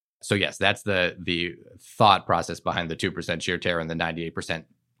So yes, that's the thought process behind the 2% shear tear and the 98%,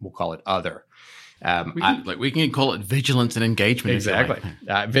 we'll call it other. We can call it vigilance and engagement. Exactly.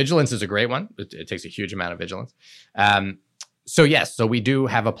 Vigilance is a great one. It takes a huge amount of vigilance. So yes, so we do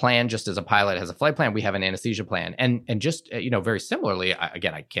have a plan. Just as a pilot has a flight plan, we have an anesthesia plan. And just, very similarly,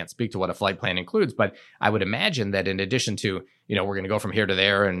 again, I can't speak to what a flight plan includes, but I would imagine that in addition to, we're going to go from here to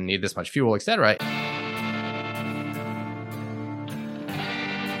there and need this much fuel, et cetera.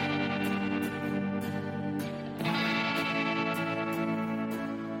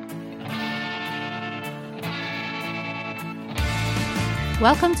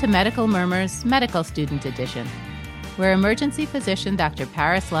 Welcome to Medical Murmurs Medical Student Edition, where emergency physician Dr.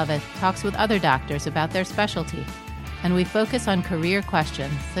 Paris Lovett talks with other doctors about their specialty, and we focus on career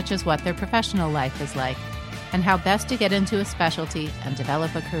questions such as what their professional life is like and how best to get into a specialty and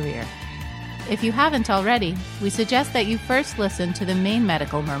develop a career. If you haven't already, we suggest that you first listen to the main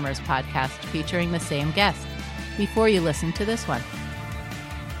Medical Murmurs podcast featuring the same guest before you listen to this one.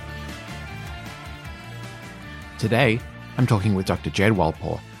 Today, I'm talking with Dr. Jed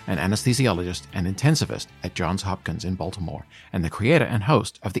Walpole, an anesthesiologist and intensivist at Johns Hopkins in Baltimore, and the creator and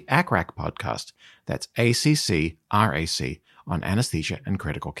host of the ACCRAC podcast, that's ACCRAC, on anesthesia and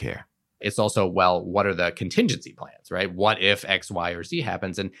critical care. It's also, what are the contingency plans, right? What if X, Y, or Z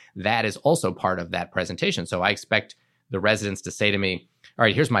happens? And that is also part of that presentation. So I expect the residents to say to me, all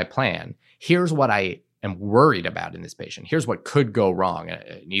right, here's my plan. Here's what I am worried about in this patient. Here's what could go wrong.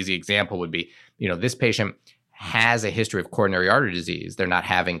 An easy example would be, this patient has a history of coronary artery disease. They're not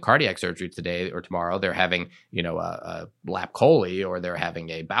having cardiac surgery today or tomorrow. They're having, a lap chole, or they're having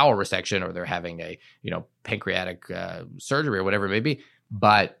a bowel resection, or they're having a, pancreatic surgery, or whatever it may be.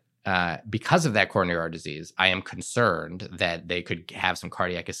 But because of that coronary artery disease, I am concerned that they could have some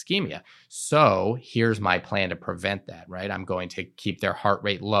cardiac ischemia. So here's my plan to prevent that, right? I'm going to keep their heart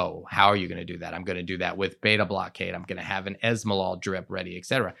rate low. How are you going to do that? I'm going to do that with beta blockade. I'm going to have an Esmolol drip ready, et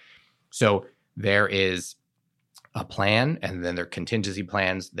cetera. So there is a plan, and then there are contingency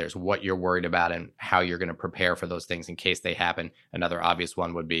plans. There's what you're worried about and how you're going to prepare for those things in case they happen. Another obvious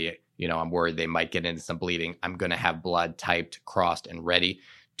one would be, I'm worried they might get into some bleeding. I'm going to have blood typed, crossed, and ready.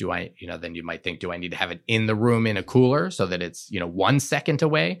 Then you might think, do I need to have it in the room in a cooler so that it's, 1 second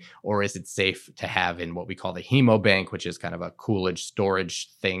away? Or is it safe to have in what we call the hemobank, which is kind of a Coolidge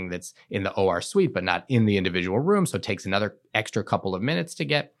storage thing that's in the OR suite, but not in the individual room. So it takes another extra couple of minutes to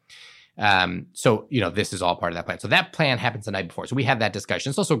get. This is all part of that plan. So that plan happens the night before. So we have that discussion.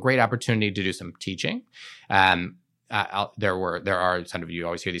 It's also a great opportunity to do some teaching. There are some of you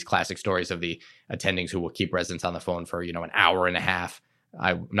always hear these classic stories of the attendings who will keep residents on the phone for, an hour and a half.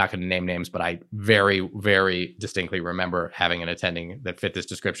 I'm not going to name names, but I very, very distinctly remember having an attending that fit this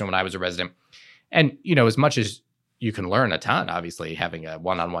description when I was a resident. And, as much as you can learn a ton, obviously, having a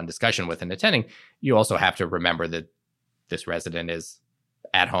one-on-one discussion with an attending, you also have to remember that this resident is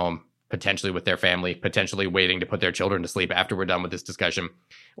at home, potentially with their family, potentially waiting to put their children to sleep after we're done with this discussion,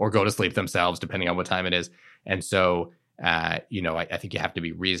 or go to sleep themselves, depending on what time it is. And so, I think you have to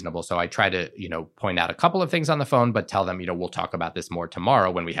be reasonable. So I try to, point out a couple of things on the phone, but tell them, we'll talk about this more tomorrow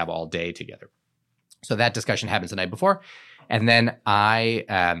when we have all day together. So that discussion happens the night before. And then I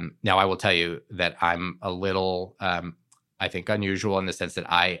will tell you that I'm a little, I think, unusual in the sense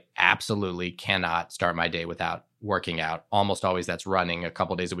that I absolutely cannot start my day without working out. Almost always that's running. A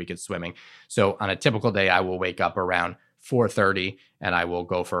couple days a week it's swimming. So on a typical day, I will wake up around 4:30 and I will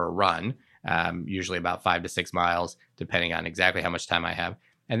go for a run, usually about 5 to 6 miles, depending on exactly how much time I have.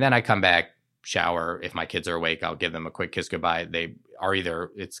 And then I come back, shower. If my kids are awake, I'll give them a quick kiss goodbye.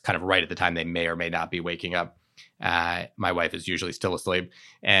 It's kind of right at the time they may or may not be waking up. My wife is usually still asleep,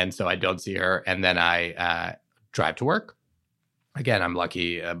 and so I don't see her. And then I drive to work. Again, I'm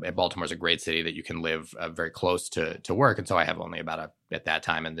lucky. Baltimore's a great city that you can live very close to work. And so I have only at that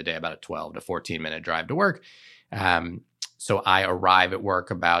time in the day, about a 12 to 14 minute drive to work. So I arrive at work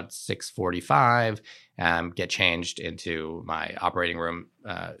about 6:45, get changed into my operating room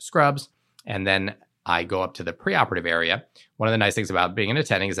scrubs, and then I go up to the preoperative area. One of the nice things about being an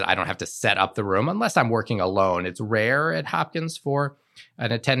attending is that I don't have to set up the room unless I'm working alone. It's rare at Hopkins for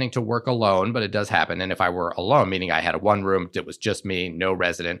an attending to work alone, but it does happen. And if I were alone, meaning I had one room that was just me, no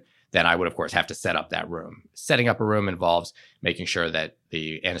resident, then I would, of course, have to set up that room. Setting up a room involves making sure that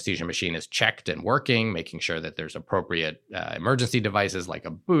the anesthesia machine is checked and working, making sure that there's appropriate emergency devices like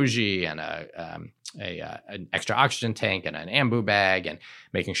a bougie and an extra oxygen tank and an ambu bag, and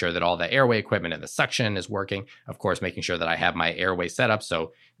making sure that all the airway equipment and the suction is working. Of course, making sure that I have my airway set up.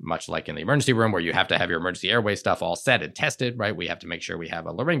 So much like in the emergency room where you have to have your emergency airway stuff all set and tested, right? We have to make sure we have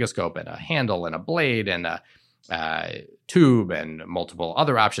a laryngoscope and a handle and a blade and tube and multiple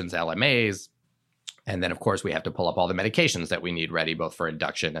other options, LMAs. And then, of course, we have to pull up all the medications that we need ready, both for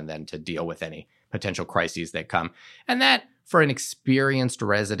induction and then to deal with any potential crises that come. And that, for an experienced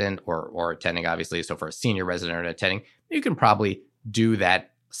resident or attending, obviously, so for a senior resident or attending, you can probably do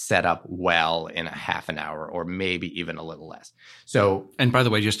that setup well in a half an hour or maybe even a little less. So, and by the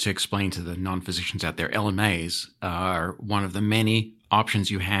way, just to explain to the non-physicians out there, LMAs are one of the many options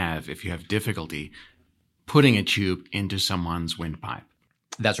you have if you have difficulty putting a tube into someone's windpipe.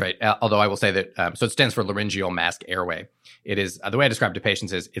 That's right. Although I will say that, so it stands for laryngeal mask airway. It is, the way I describe it to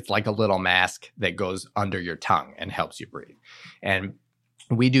patients is it's like a little mask that goes under your tongue and helps you breathe. And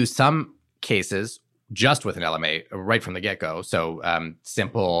we do some cases just with an LMA right from the get-go. So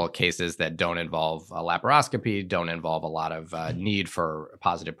simple cases that don't involve a laparoscopy, don't involve a lot of need for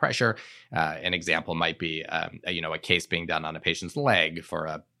positive pressure. An example might be, a case being done on a patient's leg for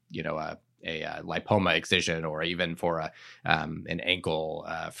a lipoma excision, or even for an ankle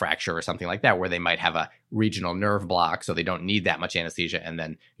fracture or something like that, where they might have a regional nerve block, so they don't need that much anesthesia. And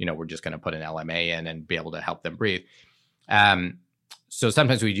then, we're just going to put an LMA in and be able to help them breathe. So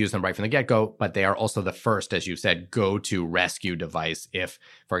sometimes we use them right from the get-go, but they are also the first, as you said, go-to rescue device if,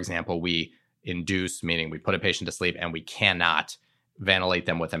 for example, we induce, meaning we put a patient to sleep and we cannot ventilate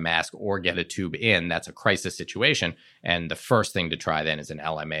them with a mask or get a tube in. That's a crisis situation. And the first thing to try then is an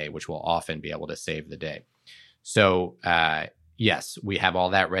LMA, which will often be able to save the day. So yes, we have all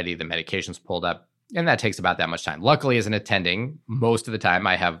that ready. The medication's pulled up, and that takes about that much time. Luckily, as an attending, most of the time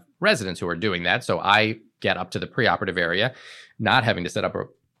I have residents who are doing that. So I get up to the preoperative area, not having to set up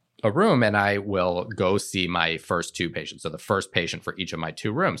a room, and I will go see my first two patients. So the first patient for each of my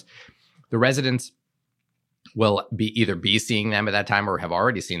two rooms. The residents will be seeing them at that time or have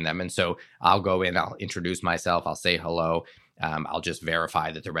already seen them. And so I'll go in, I'll introduce myself, I'll say hello. I'll just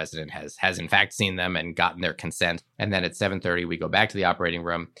verify that the resident has in fact seen them and gotten their consent. And then at 7:30, we go back to the operating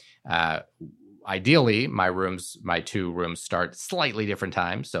room. Ideally, my two rooms start slightly different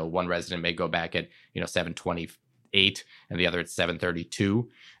times. So one resident may go back at 7:28 and the other at 7:32.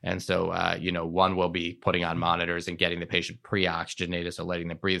 And so, one will be putting on monitors and getting the patient pre-oxygenated, so letting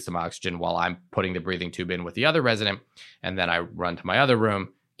them breathe some oxygen while I'm putting the breathing tube in with the other resident. And then I run to my other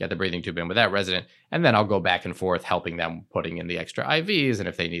room, get the breathing tube in with that resident, and then I'll go back and forth helping them putting in the extra IVs. And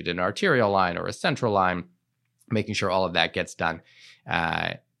if they need an arterial line or a central line, making sure all of that gets done.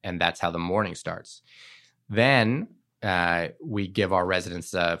 And that's how the morning starts. Then we give our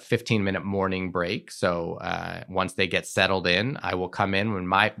residents a 15-minute morning break. So once they get settled in, I will come in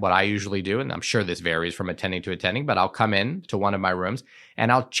what I usually do, and I'm sure this varies from attending to attending, but I'll come in to one of my rooms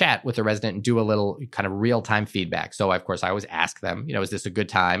and I'll chat with the resident and do a little kind of real-time feedback. So of course, I always ask them, is this a good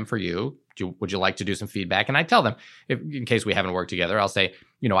time for you? Would you like to do some feedback? And I tell them, in case we haven't worked together, I'll say,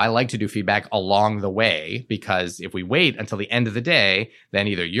 I like to do feedback along the way, because if we wait until the end of the day, then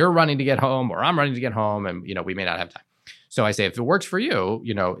either you're running to get home or I'm running to get home, and, we may not have time. So I say, if it works for you,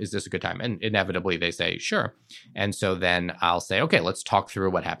 is this a good time? And inevitably they say, sure. And so then I'll say, okay, let's talk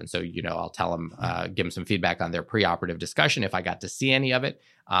through what happened. So, I'll tell them, give them some feedback on their preoperative discussion. If I got to see any of it,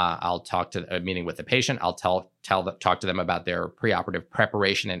 I'll talk to a meeting with the patient. I'll talk to them about their preoperative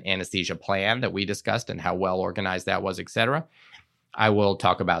preparation and anesthesia plan that we discussed and how well organized that was, et cetera. I will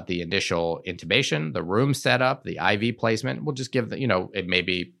talk about the initial intubation, the room setup, the IV placement. We'll just give it may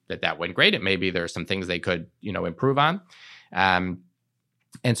be that went great. It may be there's some things they could, improve on. And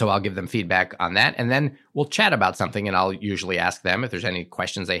so I'll give them feedback on that. And then we'll chat about something, and I'll usually ask them if there's any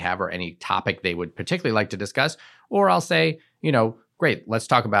questions they have or any topic they would particularly like to discuss. Or I'll say, great, let's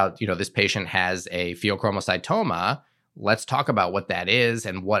talk about, this patient has a pheochromocytoma. Let's talk about what that is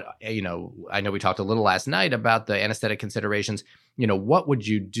and what, I know we talked a little last night about the anesthetic considerations. What would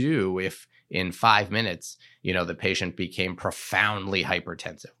you do if in 5 minutes, the patient became profoundly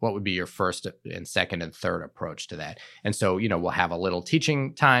hypertensive? What would be your first and second and third approach to that? And so, we'll have a little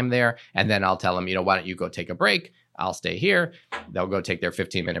teaching time there. And then I'll tell them, why don't you go take a break? I'll stay here. They'll go take their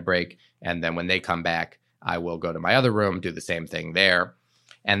 15-minute break. And then when they come back, I will go to my other room, do the same thing there.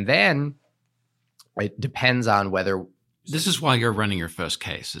 And then it depends on whether... This is while you're running your first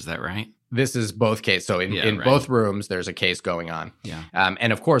case, is that right? This is both cases. So in right. Both rooms, there's a case going on. Yeah.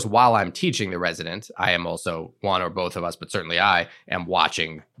 And of course, while I'm teaching the resident, I am also, one or both of us, but certainly I am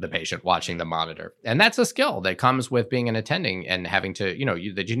watching the patient, watching the monitor. And that's a skill that comes with being an attending and having to,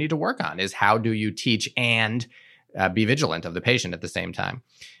 that you need to work on, is how do you teach and be vigilant of the patient at the same time.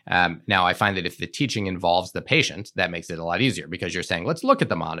 Now, I find that if the teaching involves the patient, that makes it a lot easier, because you're saying, let's look at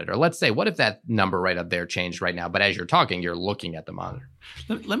the monitor. Let's say, what if that number right up there changed right now? But as you're talking, you're looking at the monitor.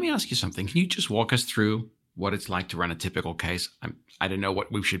 Let me ask you something. Can you just walk us through what it's like to run a typical case? I don't know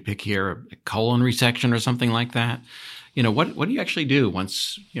what we should pick here, a colon resection or something like that. What do you actually do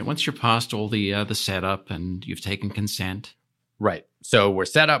once you're past all the setup and you've taken consent? Right. So we're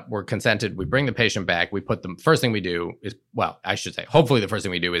set up, we're consented, we bring the patient back, we put them, first thing we do is, well, I should say, hopefully the first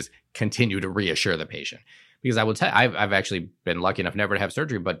thing we do is continue to reassure the patient. Because I will tell you, I've actually been lucky enough never to have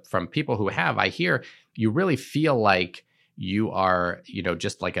surgery, but from people who have, I hear you really feel like you are,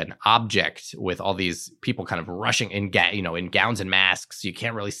 just like an object with all these people kind of rushing in gowns and masks. You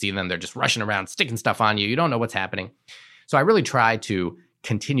can't really see them. They're just rushing around, sticking stuff on you. You don't know what's happening. So I really try to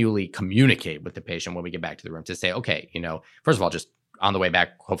continually communicate with the patient when we get back to the room to say, okay, first of all, just on the way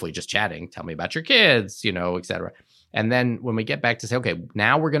back, hopefully just chatting, tell me about your kids, et cetera. And then when we get back to say, okay,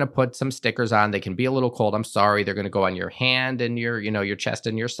 now we're going to put some stickers on. They can be a little cold. I'm sorry. They're going to go on your hand and your chest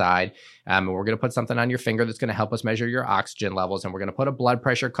and your side. And we're going to put something on your finger that's going to help us measure your oxygen levels. And we're going to put a blood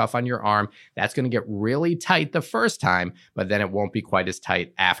pressure cuff on your arm. That's going to get really tight the first time, but then it won't be quite as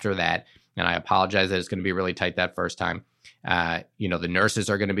tight after that. And I apologize that it's going to be really tight that first time. The nurses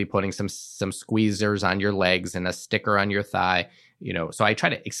are going to be putting some squeezers on your legs and a sticker on your thigh. So I try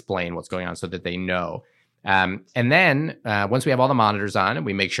to explain what's going on so that they know. And then once we have all the monitors on and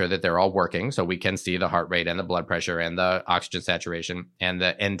we make sure that they're all working, so we can see the heart rate and the blood pressure and the oxygen saturation and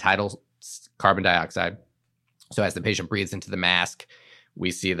the end tidal carbon dioxide. So as the patient breathes into the mask,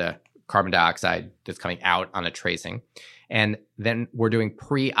 we see the carbon dioxide that's coming out on a tracing. And then we're doing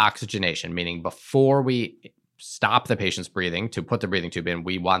pre-oxygenation, meaning before we stop the patient's breathing to put the breathing tube in,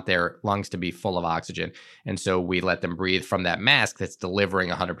 we want their lungs to be full of oxygen. And so we let them breathe from that mask that's delivering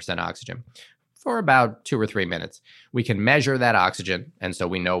 100% oxygen for about 2 or 3 minutes. We can measure that oxygen, and so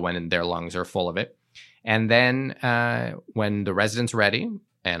we know when their lungs are full of it. And then when the resident's ready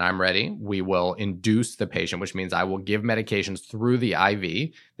and I'm ready, we will induce the patient, which means I will give medications through the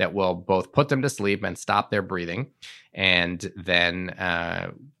IV that will both put them to sleep and stop their breathing. And then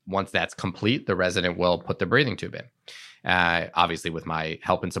once that's complete, the resident will put the breathing tube in, obviously with my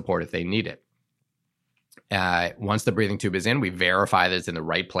help and support if they need it. Once the breathing tube is in, we verify that it's in the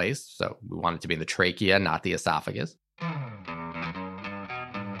right place. So we want it to be in the trachea, not the esophagus.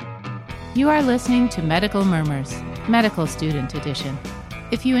 You are listening to Medical Murmurs, Medical Student Edition.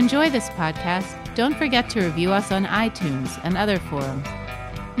 If you enjoy this podcast, don't forget to review us on iTunes and other forums.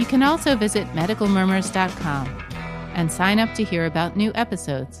 You can also visit medicalmurmurs.com and sign up to hear about new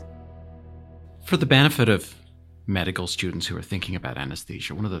episodes. For the benefit of medical students who are thinking about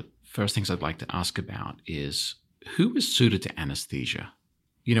anesthesia, one of the first things I'd like to ask about is who is suited to anesthesia?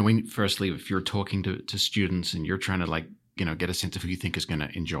 Firstly, if you're talking to students and you're trying to get a sense of who you think is going to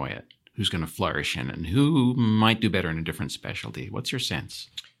enjoy it, who's going to flourish in, and who might do better in a different specialty. What's your sense?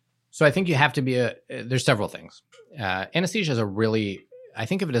 So I think you have to be there's several things. Anesthesia is I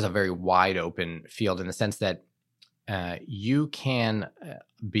think of it as a very wide open field in the sense that you can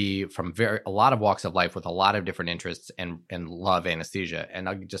be from a lot of walks of life with a lot of different interests and love anesthesia. And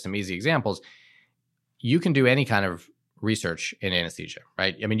I'll give just some easy examples. You can do any kind of research in anesthesia,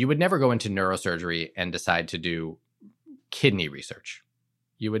 right? I mean, you would never go into neurosurgery and decide to do kidney research.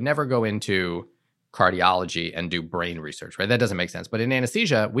 You would never go into cardiology and do brain research, right? That doesn't make sense. But in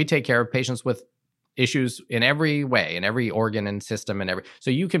anesthesia, we take care of patients with issues in every way, in every organ and system so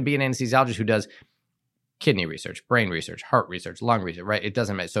you can be an anesthesiologist who does kidney research, brain research, heart research, lung research, right? It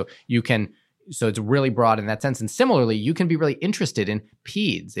doesn't matter. So it's really broad in that sense. And similarly, you can be really interested in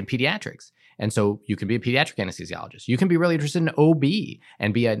pediatrics. And so you can be a pediatric anesthesiologist. You can be really interested in OB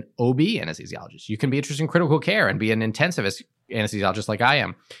and be an OB anesthesiologist. You can be interested in critical care and be an intensivist anesthesiologist like I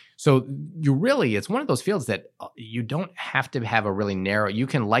am. So it's one of those fields that you don't have to have a really narrow, you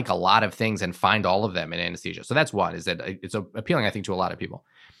can like a lot of things and find all of them in anesthesia. So that's one, is that it's appealing, I think, to a lot of people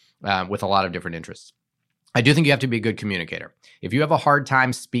with a lot of different interests. I do think you have to be a good communicator. If you have a hard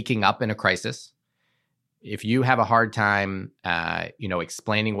time speaking up in a crisis, if you have a hard time,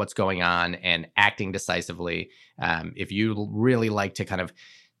 explaining what's going on and acting decisively, if you really like to kind of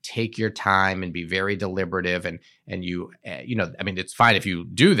take your time and be very deliberative and you, it's fine if you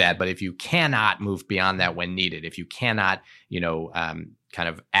do that, but if you cannot move beyond that when needed, if you cannot, kind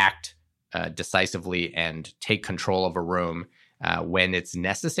of act decisively and take control of a room when it's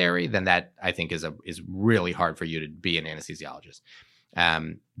necessary, then that I think is really hard for you to be an anesthesiologist.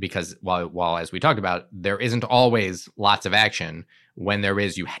 Because while as we talked about, there isn't always lots of action. When there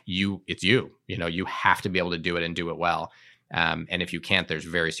is, it's you have to be able to do it and do it well. And if you can't, there's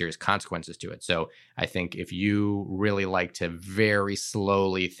very serious consequences to it. So I think if you really like to very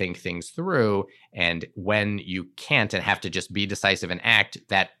slowly think things through, and when you can't and have to just be decisive and act,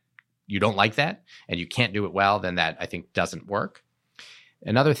 that you don't like that and you can't do it well, then that I think doesn't work.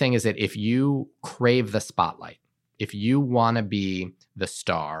 Another thing is that if you crave the spotlight, if you want to be the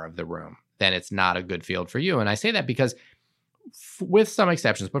star of the room, then it's not a good field for you. And I say that because with some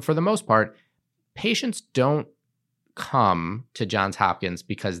exceptions, but for the most part, patients don't come to Johns Hopkins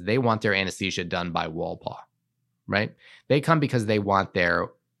because they want their anesthesia done by Wolpaw, right? They come because they want their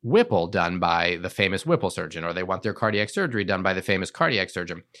Whipple done by the famous Whipple surgeon, or they want their cardiac surgery done by the famous cardiac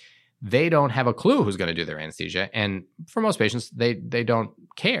surgeon. They don't have a clue who's going to do their anesthesia. And for most patients, they don't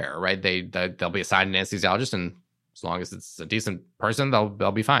care, right? They'll be assigned an anesthesiologist, and as long as it's a decent person,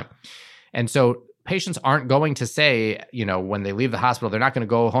 they'll be fine. And so patients aren't going to say, when they leave the hospital, they're not going to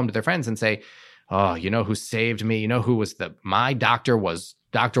go home to their friends and say, oh, you know who saved me? You know who was my doctor was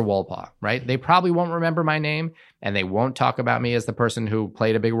Dr. Wolpaw, right? They probably won't remember my name, and they won't talk about me as the person who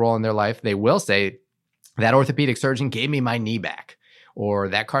played a big role in their life. They will say, that orthopedic surgeon gave me my knee back, or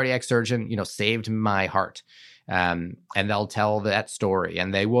that cardiac surgeon, saved my heart. And they'll tell that story,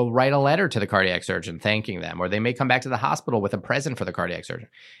 and they will write a letter to the cardiac surgeon thanking them, or they may come back to the hospital with a present for the cardiac surgeon.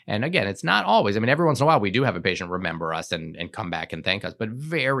 And again, it's not always. I mean, every once in a while, we do have a patient remember us and come back and thank us, but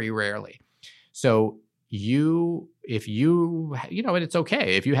very rarely. So if you, and it's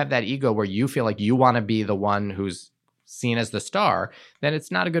okay. If you have that ego where you feel like you want to be the one who's seen as the star, then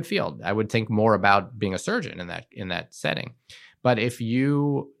it's not a good field. I would think more about being a surgeon in that setting. But if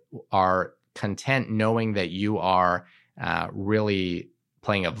you are content knowing that you are really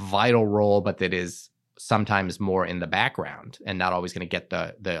playing a vital role, but that is sometimes more in the background and not always going to get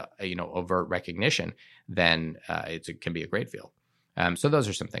the overt recognition, then it can be a great field. So those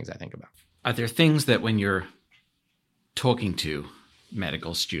are some things I think about. Are there things that when you're talking to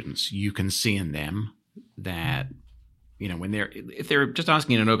medical students, you can see in them that, if they're just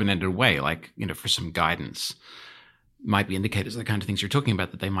asking in an open-ended way, like, for some guidance, might be indicators of the kind of things you're talking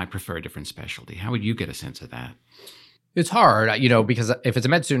about, that they might prefer a different specialty? How would you get a sense of that? It's hard, because if it's a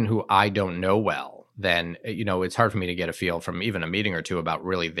med student who I don't know well, then, it's hard for me to get a feel from even a meeting or two about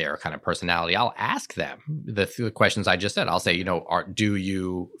really their kind of personality. I'll ask them the questions I just said. I'll say, are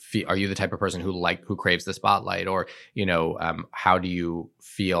you the type of person who craves the spotlight? Or, how do you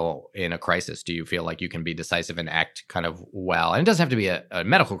feel in a crisis? Do you feel like you can be decisive and act kind of well? And it doesn't have to be a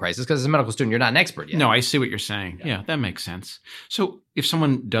medical crisis, because as a medical student, you're not an expert yet. No, I see what you're saying. Yeah, that makes sense. So if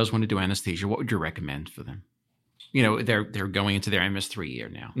someone does want to do anesthesia, what would you recommend for them? They're going into their MS3 year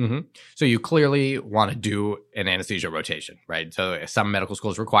now. Mm-hmm. So you clearly want to do an anesthesia rotation, right? So some medical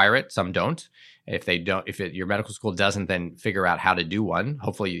schools require it, some don't. If your medical school doesn't, then figure out how to do one.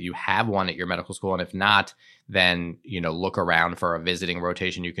 Hopefully you have one at your medical school. And if not, then, look around for a visiting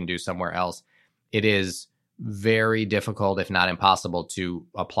rotation you can do somewhere else. It is very difficult, if not impossible, to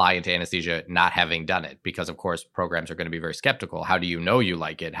apply into anesthesia not having done it, because of course programs are going to be very skeptical. How do you know you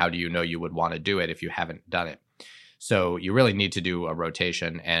like it? How do you know you would want to do it if you haven't done it? So you really need to do a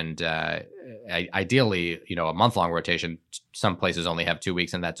rotation, and ideally, a month-long rotation. Some places only have 2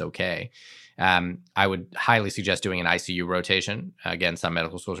 weeks, and that's okay. I would highly suggest doing an ICU rotation. Again, some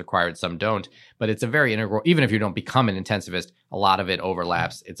medical schools require it, some don't, but it's a very integral, even if you don't become an intensivist, a lot of it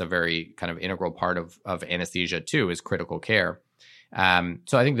overlaps. It's a very kind of integral part of anesthesia too, is critical care.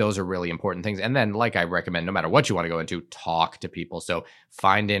 So I think those are really important things. And then, like I recommend, no matter what you want to go into, talk to people. So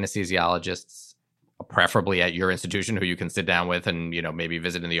find anesthesiologists, preferably at your institution, who you can sit down with and, maybe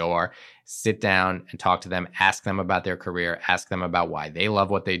visit in the OR. Sit down and talk to them, ask them about their career, ask them about why they love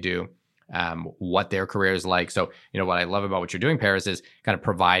what they do, what their career is like. So, what I love about what you're doing, Paris, is kind of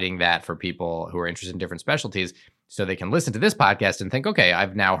providing that for people who are interested in different specialties, so they can listen to this podcast and think, okay,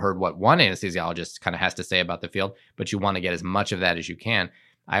 I've now heard what one anesthesiologist kind of has to say about the field, but you want to get as much of that as you can.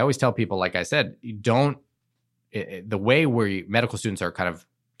 I always tell people, like I said, the way where medical students are kind of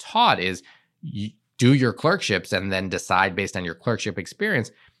taught is do your clerkships and then decide based on your clerkship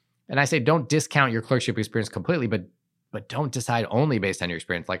experience. And I say, don't discount your clerkship experience completely, but don't decide only based on your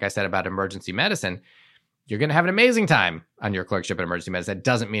experience. Like I said about emergency medicine, you're going to have an amazing time on your clerkship in emergency medicine. That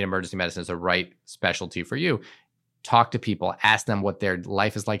doesn't mean emergency medicine is the right specialty for you. Talk to people, ask them what their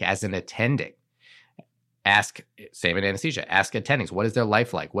life is like as an attending. Same in anesthesia, ask attendings, what is their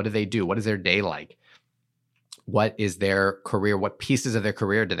life like? What do they do? What is their day like? What is their career? What pieces of their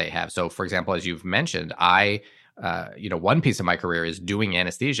career do they have? So, for example, as you've mentioned, one piece of my career is doing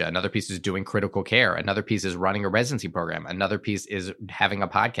anesthesia. Another piece is doing critical care. Another piece is running a residency program. Another piece is having a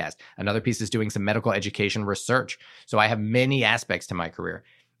podcast. Another piece is doing some medical education research. So I have many aspects to my career.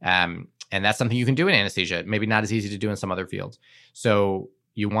 And that's something you can do in anesthesia. Maybe not as easy to do in some other fields. So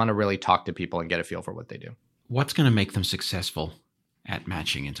you want to really talk to people and get a feel for what they do. What's going to make them successful at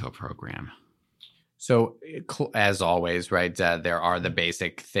matching into a program? So as always, right, there are the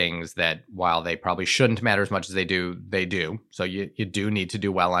basic things that while they probably shouldn't matter as much as they do, they do. So you do need to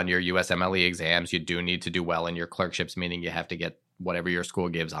do well on your USMLE exams. You do need to do well in your clerkships, meaning you have to get whatever your school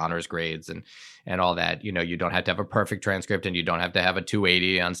gives, honors grades and all that. You know, you don't have to have a perfect transcript and you don't have to have a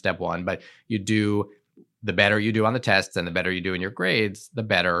 280 on step one, but you do, the better you do on the tests and the better you do in your grades, the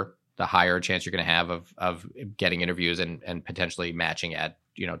higher chance you're going to have of getting interviews and potentially matching at,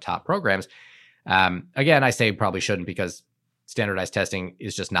 top programs. Again, I say probably shouldn't because standardized testing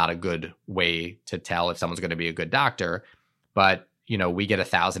is just not a good way to tell if someone's going to be a good doctor. But, we get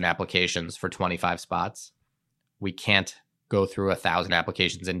 1,000 applications for 25 spots. We can't go through 1,000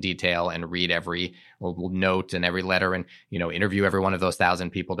 applications in detail and read every note and every letter and, interview every one of those 1,000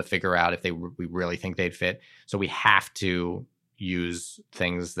 people to figure out if we really think they'd fit. So we have to use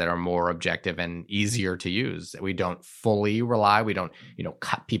things that are more objective and easier to use. We don't fully rely. We don't,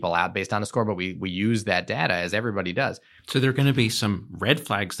 cut people out based on a score, but we use that data as everybody does. So there are going to be some red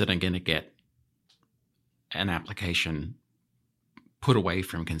flags that are going to get an application put away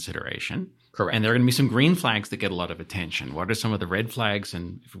from consideration. Correct. And there are going to be some green flags that get a lot of attention. What are some of the red flags?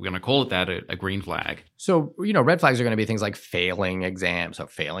 And if we're going to call it that, a green flag. So, red flags are going to be things like failing exams. So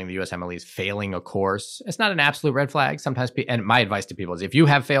failing the USMLEs, failing a course. It's not an absolute red flag. Sometimes, and my advice to people is if you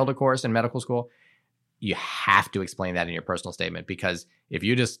have failed a course in medical school, you have to explain that in your personal statement, because if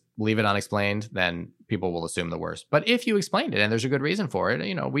you just leave it unexplained, then people will assume the worst. But if you explained it and there's a good reason for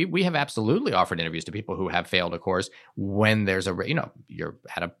it, we have absolutely offered interviews to people who have failed a course when there's you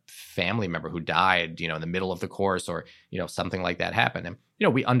had a family member who died, in the middle of the course or, something like that happened. And,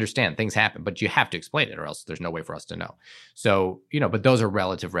 we understand things happen, but you have to explain it or else there's no way for us to know. So, but those are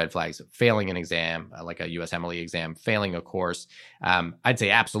relative red flags. Failing an exam, like a USMLE exam, failing a course. I'd say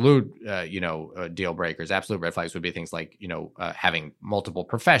absolute, deal breakers, absolute red flags would be things like, having multiple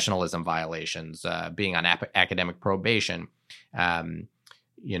professionalism violations, being on academic probation,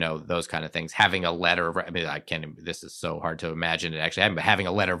 those kind of things. Having a letter of, this is so hard to imagine it actually, but having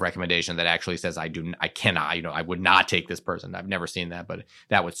a letter of recommendation that actually says, I I would not take this person. I've never seen that, but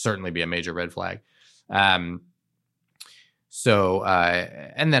that would certainly be a major red flag. And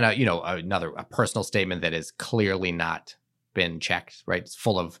then, a personal statement that is clearly not been checked, right? It's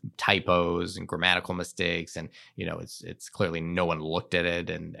full of typos and grammatical mistakes, and it's clearly no one looked at it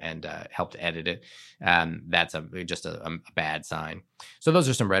and helped edit it. That's just a bad sign. So those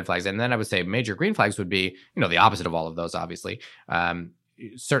are some red flags. And then I would say major green flags would be the opposite of all of those, obviously.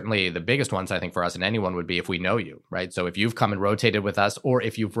 Certainly the biggest ones I think for us and anyone would be if we know you, right? So if you've come and rotated with us, or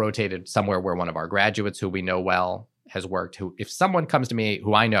if you've rotated somewhere where one of our graduates who we know well has worked, if someone comes to me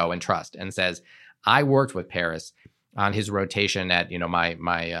who I know and trust and says, I worked with Paris on his rotation at,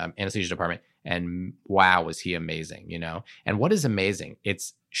 my anesthesia department, and wow, was he amazing, And what is amazing?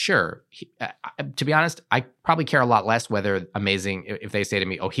 It's sure, to be honest, I probably care a lot less whether amazing, if they say to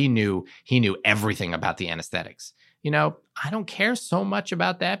me, oh, he knew everything about the anesthetics. I don't care so much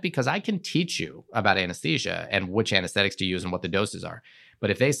about that because I can teach you about anesthesia and which anesthetics to use and what the doses are. But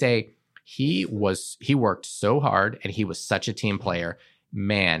if they say he worked so hard and he was such a team player,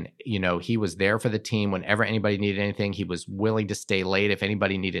 man, he was there for the team whenever anybody needed anything. He was willing to stay late if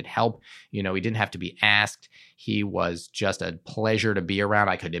anybody needed help. He didn't have to be asked. He was just a pleasure to be around.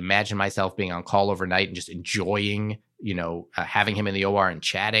 I could imagine myself being on call overnight and just enjoying, having him in the OR and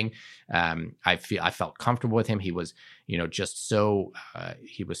chatting. I felt comfortable with him. He was, just so,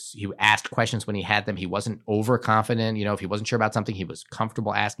 he asked questions when he had them. He wasn't overconfident. If he wasn't sure about something, he was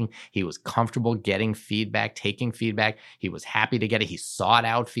comfortable asking. He was comfortable getting feedback, taking feedback. He was happy to get it. He sought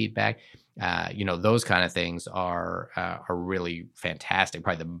out feedback. Those kind of things are really fantastic.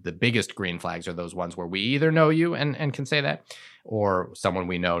 Probably the biggest green flags are those ones where we either know you and can say that, or someone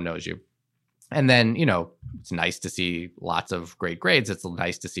we know knows you. And then, it's nice to see lots of great grades. It's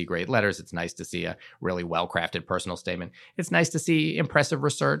nice to see great letters. It's nice to see a really well-crafted personal statement. It's nice to see impressive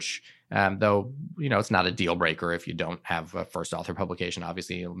research, though, it's not a deal breaker if you don't have a first author publication.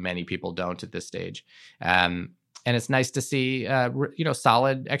 Obviously, many people don't at this stage. And it's nice to see,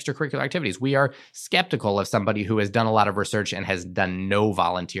 solid extracurricular activities. We are skeptical of somebody who has done a lot of research and has done no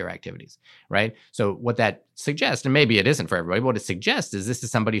volunteer activities, right? So what that suggests, and maybe it isn't for everybody, but what it suggests is this is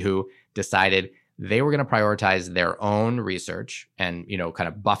somebody who decided they were going to prioritize their own research and, kind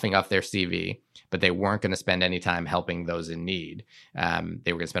of buffing up their CV, but they weren't going to spend any time helping those in need.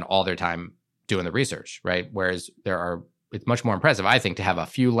 They were going to spend all their time doing the research, right? Whereas it's much more impressive, I think, to have a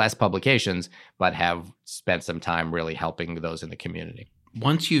few less publications, but have spent some time really helping those in the community.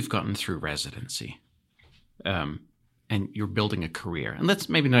 Once you've gotten through residency, and you're building a career, and let's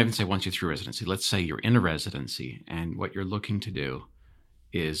maybe not even say once you're through residency, let's say you're in a residency and what you're looking to do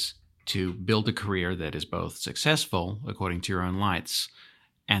is to build a career that is both successful, according to your own lights,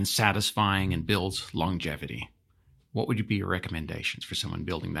 and satisfying and builds longevity, what would be your recommendations for someone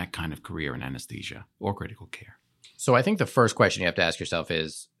building that kind of career in anesthesia or critical care? So I think the first question you have to ask yourself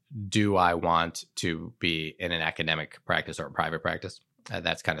is, do I want to be in an academic practice or a private practice?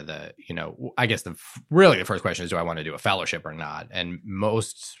 That's kind of the, I guess really the first question is, do I want to do a fellowship or not? And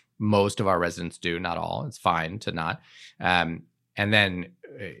most of our residents do, not all. It's fine to not. And then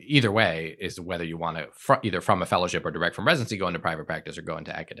either way is whether you want to, either from a fellowship or direct from residency, go into private practice or go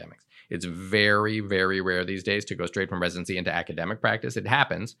into academics. It's very, very rare these days to go straight from residency into academic practice. It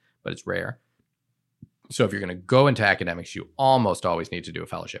happens, but it's rare. So if you're going to go into academics, you almost always need to do a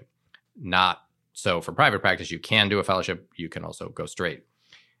fellowship. Not so for private practice, you can do a fellowship. You can also go straight.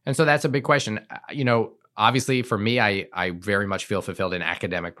 And so that's a big question. Obviously for me, I very much feel fulfilled in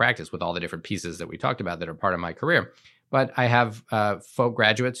academic practice with all the different pieces that we talked about that are part of my career. But I have folk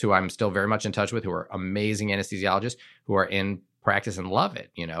graduates who I'm still very much in touch with who are amazing anesthesiologists who are in practice and love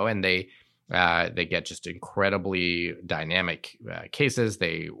it, and they get just incredibly dynamic cases.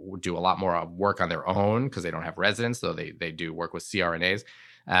 They do a lot more work on their own because they don't have residents, so they do work with CRNAs.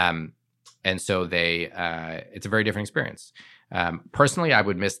 And so it's a very different experience. Personally, I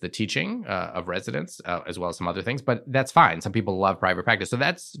would miss the teaching of residents as well as some other things, but that's fine. Some people love private practice. So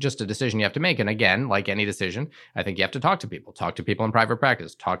that's just a decision you have to make. And again, like any decision, I think you have to talk to people in private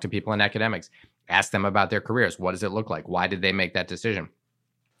practice, talk to people in academics, ask them about their careers. What does it look like? Why did they make that decision?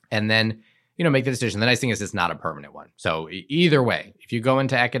 And then, make the decision. The nice thing is it's not a permanent one. So either way, if you go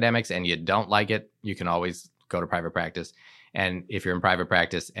into academics and you don't like it, you can always go to private practice. And if you're in private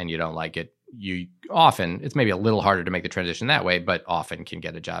practice and you don't like it, you often, it's maybe a little harder to make the transition that way, but often can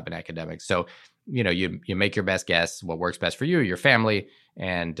get a job in academics. So, you make your best guess, what works best for you, your family,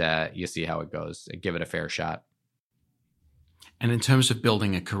 and you see how it goes. Give it a fair shot. And in terms of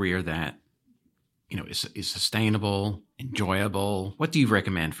building a career that, is sustainable, enjoyable, what do you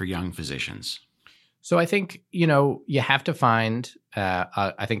recommend for young physicians? So I think, you have to find,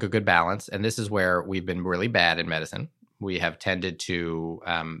 I think, a good balance. And this is where we've been really bad in medicine. We have tended to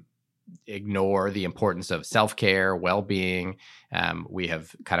ignore the importance of self-care, well-being. We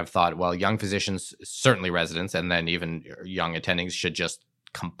have kind of thought, well, young physicians, certainly residents, and then even young attendings should just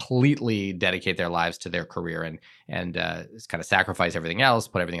completely dedicate their lives to their career and kind of sacrifice everything else,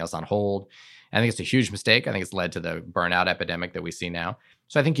 put everything else on hold. I think it's a huge mistake. I think it's led to the burnout epidemic that we see now.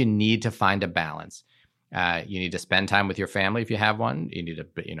 So I think you need to find a balance. You need to spend time with your family if you have one. You need to,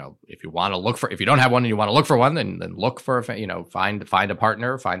 if you want to look for, if you don't have one and you want to look for one, then look for, find a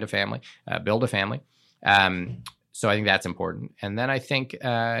partner, find a family, build a family. So I think that's important. And then I think,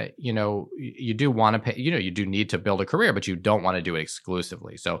 you do want to pay, you do need to build a career, but you don't want to do it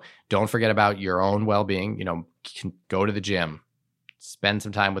exclusively. So don't forget about your own well-being. Go to the gym, spend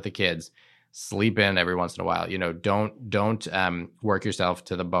some time with the kids, sleep in every once in a while. Don't work yourself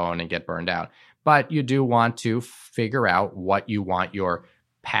to the bone and get burned out. But you do want to figure out what you want your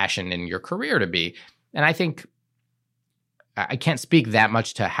passion in your career to be. And I think I can't speak that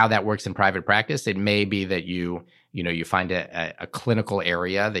much to how that works in private practice. It may be that you find a clinical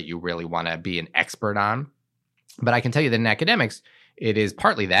area that you really want to be an expert on. But I can tell you that in academics, it is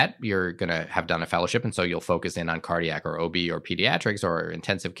partly that you're going to have done a fellowship, and so you'll focus in on cardiac or OB or pediatrics or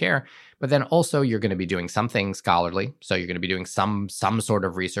intensive care. But then also you're going to be doing something scholarly. So you're going to be doing some sort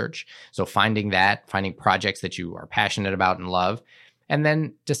of research. So finding projects that you are passionate about and love, and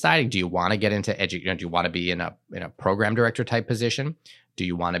then deciding, do you want to get into education? Do you want to be in a program director type position? Do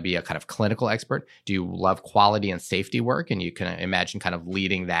you want to be a kind of clinical expert? Do you love quality and safety work? And you can imagine kind of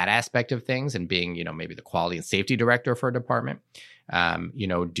leading that aspect of things and being, maybe the quality and safety director for a department. Are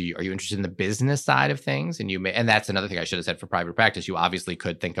you interested in the business side of things? And that's another thing I should have said for private practice. You obviously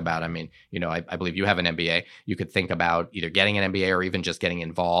could think about, I believe you have an MBA. You could think about either getting an MBA or even just getting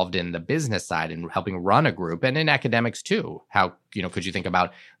involved in the business side and helping run a group, and in academics too. How, could you think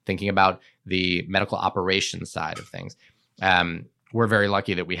about thinking about the medical operations side of things? We're very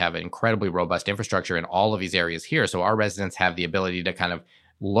lucky that we have an incredibly robust infrastructure in all of these areas here. So our residents have the ability to kind of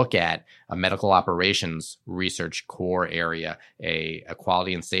look at a medical operations research core area, a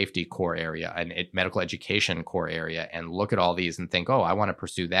quality and safety core area, a medical education core area, and look at all these and think, oh, I want to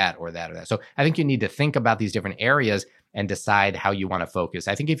pursue that or that or that. So I think you need to think about these different areas and decide how you want to focus.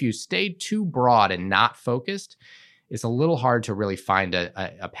 I think if you stay too broad and not focused, it's a little hard to really find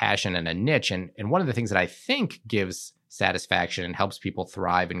a passion and a niche. And one of the things that I think gives satisfaction and helps people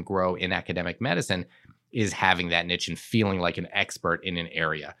thrive and grow in academic medicine is having that niche and feeling like an expert in an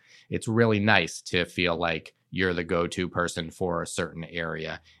area. It's really nice to feel like you're the go-to person for a certain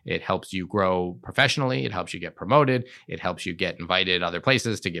area. It helps you grow professionally. It helps you get promoted. It helps you get invited other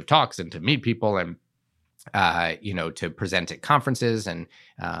places to give talks and to meet people and to present at conferences and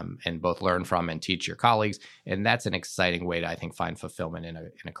both learn from and teach your colleagues. And that's an exciting way to, I think, find fulfillment in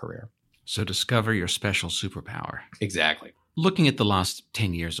a career. So discover your special superpower. Exactly. Looking at the last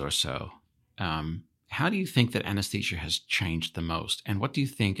 10 years or so, how do you think that anesthesia has changed the most? And what do you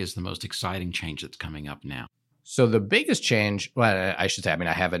think is the most exciting change that's coming up now? So the biggest change, well, I should say,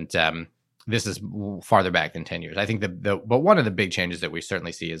 I haven't, this is farther back than 10 years. I think but one of the big changes that we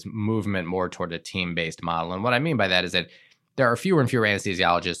certainly see is movement more toward a team-based model. And what I mean by that is that there are fewer and fewer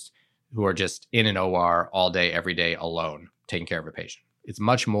anesthesiologists who are just in an OR all day, every day alone, taking care of a patient. It's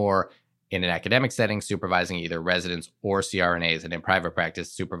much more in an academic setting, supervising either residents or CRNAs, and in private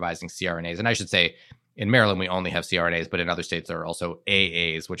practice, supervising CRNAs. And I should say, in Maryland, we only have CRNAs, but in other states, there are also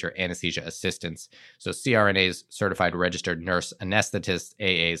AAs, which are anesthesia assistants. So CRNAs, certified registered nurse anesthetists,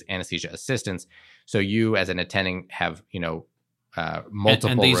 AAs, anesthesia assistants. So you, as an attending, have multiple.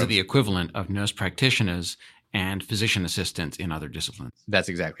 And these rooms. are the equivalent of nurse practitioners and physician assistants in other disciplines. That's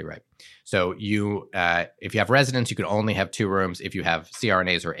exactly right. So you, if you have residents, you can only have 2 rooms. If you have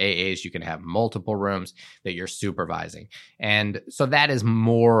CRNAs or AAs, you can have multiple rooms that you're supervising. And so that is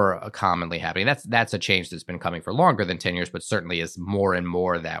more commonly happening. That's a change that's been coming for longer than 10 years, but certainly is more and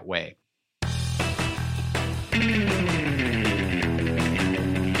more that way.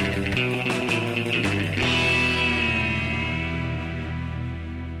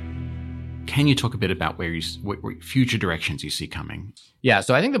 Can you talk a bit about what future directions you see coming? Yeah,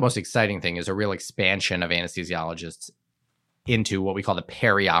 so I think the most exciting thing is a real expansion of anesthesiologists into what we call the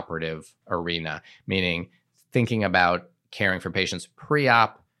perioperative arena, meaning thinking about caring for patients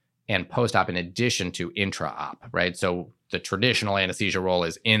pre-op and post-op in addition to intra-op, right? So the traditional anesthesia role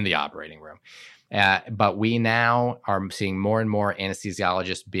is in the operating room. But we now are seeing more and more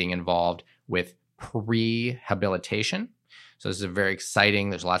anesthesiologists being involved with prehabilitation. So this is very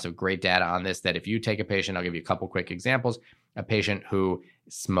exciting. There's lots of great data on this, that if you take a patient, I'll give you a couple quick examples, a patient who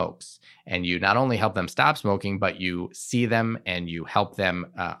smokes, and you not only help them stop smoking, but you see them and you help them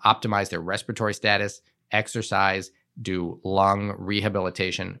optimize their respiratory status, exercise, do lung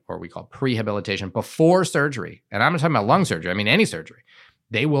rehabilitation, or we call prehabilitation, before surgery. And I'm not talking about lung surgery, I mean any surgery.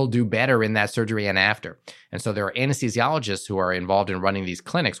 They will do better in that surgery and after. And so there are anesthesiologists who are involved in running these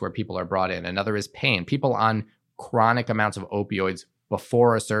clinics where people are brought in. Another is pain. People on chronic amounts of opioids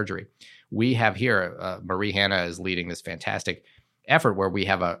before a surgery. We have here, Marie Hanna is leading this fantastic effort where we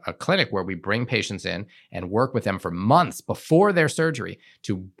have a clinic where we bring patients in and work with them for months before their surgery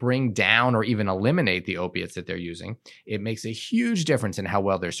to bring down or even eliminate the opiates that they're using. It makes a huge difference in how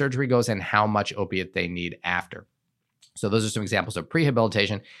well their surgery goes and how much opiate they need after. So those are some examples of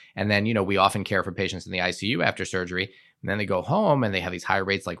prehabilitation. And then, we often care for patients in the ICU after surgery. And then they go home and they have these high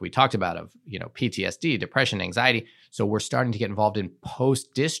rates like we talked about of, PTSD, depression, anxiety. So we're starting to get involved in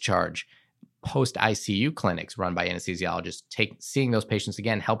post-discharge, post-ICU clinics run by anesthesiologists, seeing those patients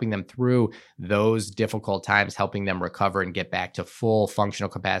again, helping them through those difficult times, helping them recover and get back to full functional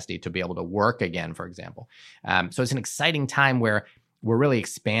capacity to be able to work again, for example. So it's an exciting time where we're really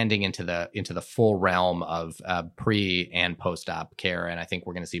expanding into the full realm of pre and post-op care. And I think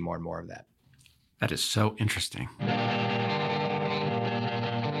we're going to see more and more of that. That is so interesting.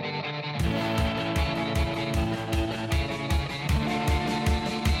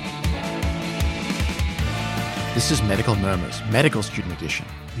 This is Medical Murmurs, Medical Student Edition.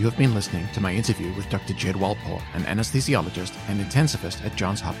 You have been listening to my interview with Dr. Jed Walpole, an anesthesiologist and intensivist at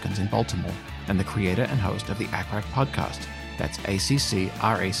Johns Hopkins in Baltimore, and the creator and host of the ACRAC podcast. That's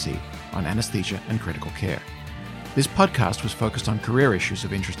ACC-RAC on anesthesia and critical care. This podcast was focused on career issues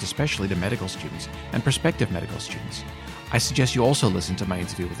of interest especially to medical students and prospective medical students. I suggest you also listen to my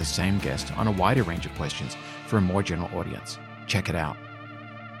interview with the same guest on a wider range of questions for a more general audience. Check it out.